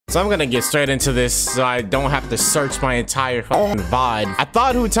So I'm gonna get straight into this so I don't have to search my entire fucking VOD. I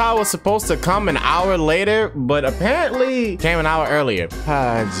thought Hu Tao was supposed to come an hour later, but apparently came an hour earlier.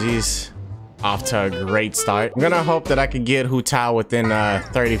 Ah, jeez. Off to a great start. I'm gonna hope that I can get Hu Tao within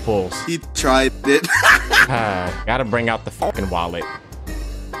 30 pulls. He tried it. Gotta bring out the fucking wallet.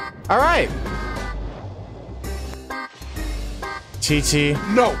 All right. Chi-Chi.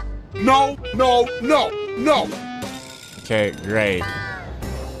 No, no, no, no, no. Okay, great.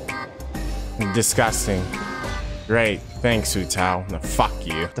 Disgusting. Great. Thanks, Hu Tao. No, fuck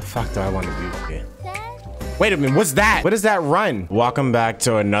you. What the fuck do I want to do here? Wait a minute, what's that? What does that run? Welcome back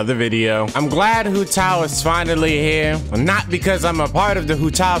to another video. I'm glad Hu Tao is finally here. Not because I'm a part of the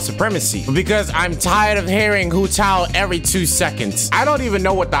Hu Tao supremacy, but because I'm tired of hearing Hu Tao every 2 seconds. I don't even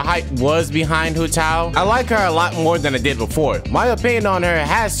know what the hype was behind Hu Tao. I like her a lot more than I did before. My opinion on her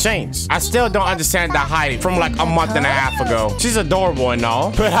has changed. I still don't understand the hype from like a month and a half ago. She's adorable and all,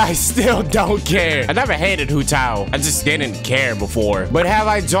 but I still don't care. I never hated Hu Tao. I just didn't care before. But have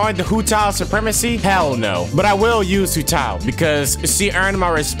I joined the Hu Tao supremacy? Hell no. But I will use Hu Tao because she earned my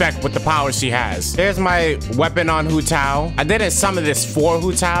respect with the power she has. Here's my weapon on Hu Tao. I didn't summon this for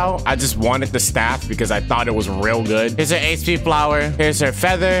Hu Tao. I just wanted the staff because I thought it was real good. Here's her HP flower. Here's her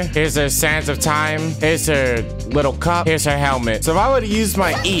feather. Here's her sands of time. Here's her little cup. Here's her helmet. So if I would use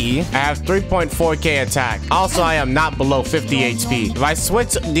my E, I have 3.4k attack. Also, I am not below 50 HP. If I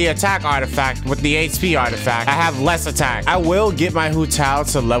switch the attack artifact with the HP artifact, I have less attack. I will get my Hu Tao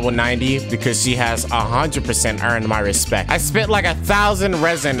to level 90 because she has 100% earned my respect. I spent like 1,000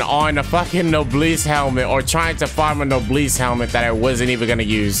 resin on a fucking Noblesse helmet or trying to farm a Noblesse helmet that I wasn't even gonna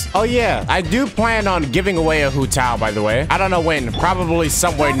use. Oh yeah, I do plan on giving away a Hu Tao, by the way. I don't know when, probably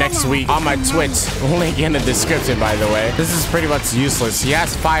somewhere next week on my Twitch. Link in the description, by the way. This is pretty much useless. He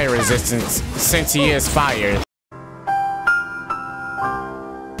has fire resistance since he is fire.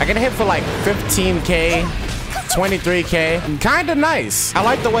 I can hit for like 15k. 23k, kind of nice. I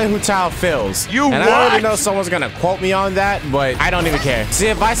like the way Hu Tao feels. And I already know someone's gonna quote me on that, but I don't even care. See,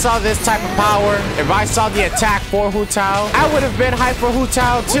 if I saw this type of power, if I saw the attack for Hu Tao, I would have been hyped for Hu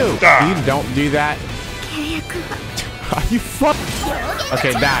Tao too. You don't do that. Are you fuck?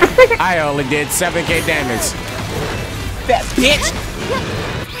 Okay, die. I only did 7k damage. That bitch.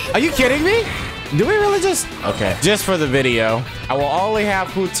 Are you kidding me? Do we really just... Okay, just for the video, I will only have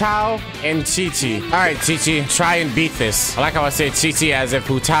Hu Tao and Chi-Chi. All right, Chi-Chi, try and beat this. I like how I say Chi-Chi as if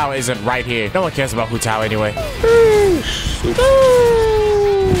Hu Tao isn't right here. No one cares about Hu Tao anyway.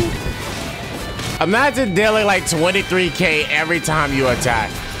 Imagine dealing like 23k every time you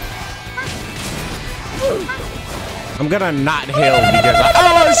attack. I'm gonna not heal because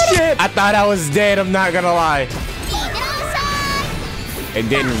oh shit! I thought I was dead, I'm not gonna lie. It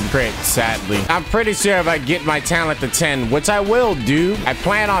didn't crit, sadly. I'm pretty sure if I get my talent to 10, which I will do, I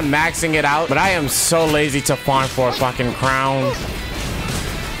plan on maxing it out, but I am so lazy to farm for a fucking crown.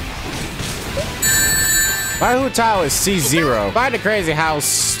 My Hu Tao is C0. Find it crazy how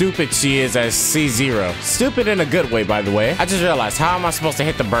stupid she is as C0. Stupid in a good way, by the way. I just realized, how am I supposed to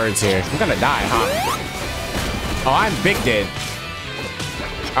hit the birds here? I'm gonna die, huh? Oh, I'm big dead.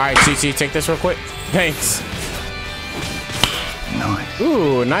 All right, Chi-Chi, take this real quick. Thanks. Nice.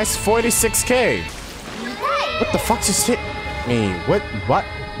 Ooh, nice 46k. What the fuck just hit me? What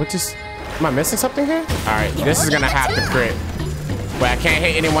just... Am I missing something here? All right, this is gonna have to crit. Wait, I can't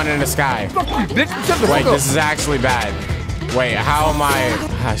hit anyone in the sky. Wait, this is actually bad. Wait, how am I...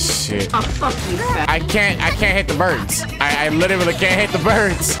 Ah, shit. I can't hit the birds. I literally can't hit the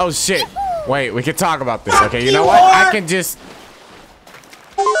birds. Oh, shit. Wait, we can talk about this. Okay, you know what? I can just...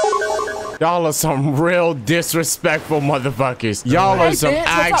 Y'all are some real disrespectful motherfuckers. Y'all are some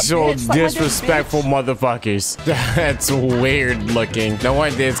actual disrespectful motherfuckers. That's weird looking. No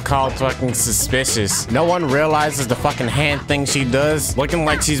one is called fucking suspicious. No one realizes the fucking hand thing she does. Looking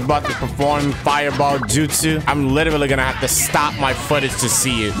like she's about to perform fireball jutsu. I'm literally gonna have to stop my footage to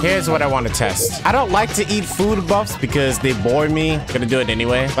see it. Here's what I want to test. I don't like to eat food buffs because they bore me. Gonna do it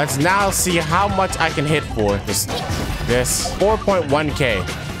anyway. Let's now see how much I can hit for this 4.1k.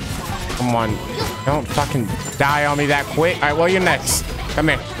 Come on, don't fucking die on me that quick. All right, well, you're next. Come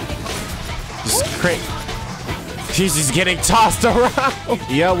here. Just crit. She's just getting tossed around.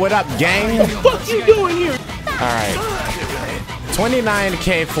 Yo, what up, gang? What the fuck you doing here? All right.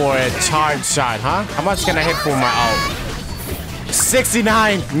 29k for a charge shot, huh? How much can I hit for my ult?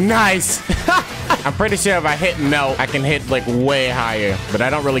 69. Nice. I'm pretty sure if I hit melt, I can hit like way higher, but I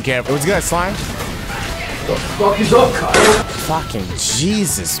don't really care. It was good, slime. The fuck is up, Kyle? Fucking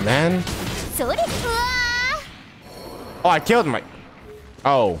Jesus, man. Oh, I killed him.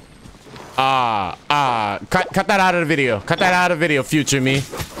 Oh. Cut that out of the video. Cut that out of the video, future me.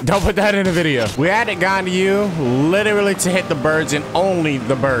 Don't put that in the video. We added Ganyu literally to hit the birds and only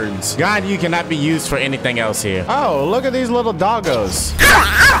the birds. Ganyu cannot be used for anything else here. Oh, look at these little doggos.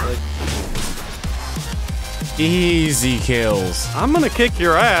 Easy kills. I'm gonna kick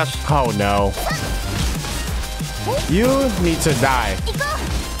your ass. Oh no. You need to die.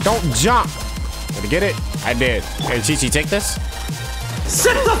 Don't jump. Did I get it? I did. Hey, Chi-Chi, take this.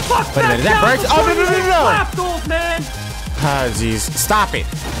 Sit the fuck Wait a minute, that bird? Oh, no. Left, old man. Oh, jeez. Stop it.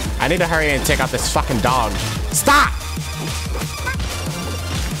 I need to hurry and take out this fucking dog. Stop!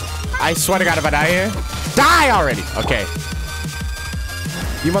 I swear to God, if I die here, die already. Okay.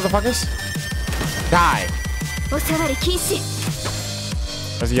 You motherfuckers. Die. Where's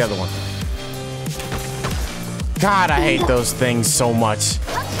the other one? God, I hate those things so much.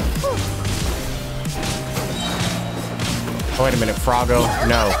 Oh, wait a minute, Froggo.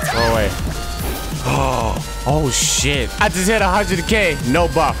 No, go away. Oh, shit. I just hit 100K. No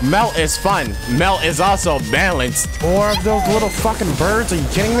buff. Melt is fun. Melt is also balanced. More of those little fucking birds. Are you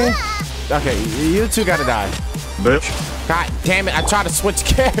kidding me? Okay, you two gotta die. Bitch. God damn it. I tried to switch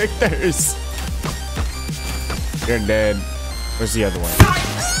characters. You're dead. Where's the other one?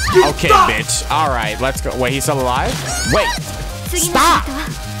 Okay, bitch. All right, let's go. Wait, he's still alive? Wait. Stop.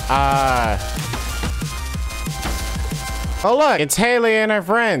 Oh, look. It's Haley and her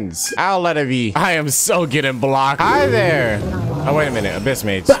friends. I'll let it be. I am so getting blocked. Hi there. Oh, wait a minute. Abyss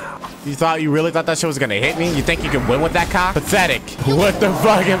Mates. You really thought that shit was gonna hit me? You think you can win with that cock? Pathetic. What the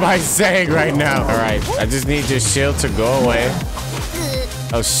fuck am I saying right now? All right. I just need your shield to go away.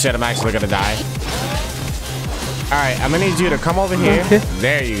 Oh, shit. I'm actually gonna die. All right. I'm gonna need you to come over here.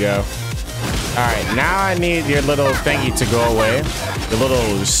 There you go. All right. Now I need your little thingy to go away. The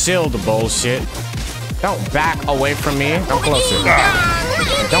little shield bullshit. Don't back away from me. Come closer.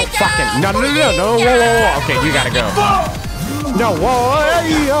 Don't fucking... No. Whoa. Okay, you gotta go. No, whoa.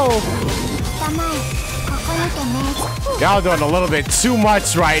 Hey, yo. Y'all doing a little bit too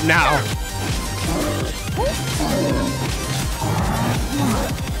much right now.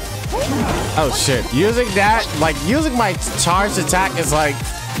 Oh, shit. Using that, like, using my charged attack is like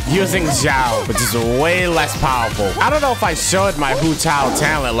using Zhao, which is way less powerful. I don't know if I showed my Hu Tao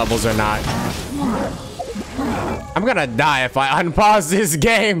talent levels or not. I'm gonna die if I unpause this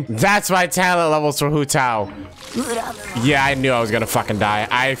game. That's my talent levels for Hu Tao. Yeah, I knew I was gonna fucking die.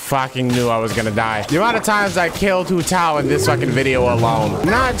 I fucking knew I was gonna die. The amount of times I killed Hu Tao in this fucking video alone.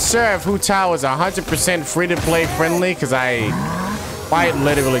 Not sure if Hu Tao is 100% free-to-play friendly, because I quite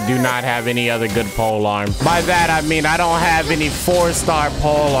literally do not have any other good pole arm. By that, I mean I don't have any 4-star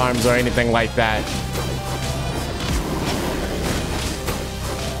pole arms or anything like that.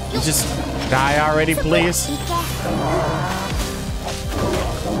 You just die already, please.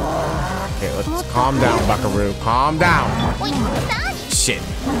 Okay, let's calm down, Buckaroo. Calm down. Shit.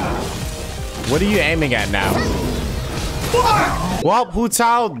 What are you aiming at now? Well, Hu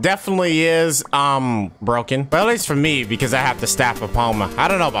Tao definitely is, broken. But at least for me, because I have the Staff of Palma. I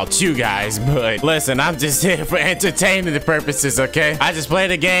don't know about you guys, but listen, I'm just here for entertainment purposes, okay? I just play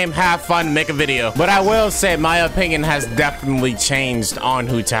the game, have fun, make a video. But I will say my opinion has definitely changed on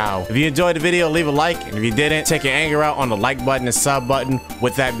Hu Tao. If you enjoyed the video, leave a like. And if you didn't, take your anger out on the like button and sub button.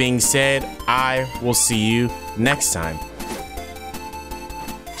 With that being said, I will see you next time.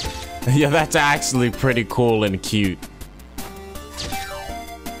 Yeah, that's actually pretty cool and cute.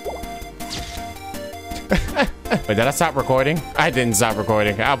 Wait, did I stop recording? I didn't stop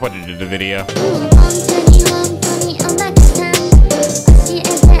recording. I'll put it in the video.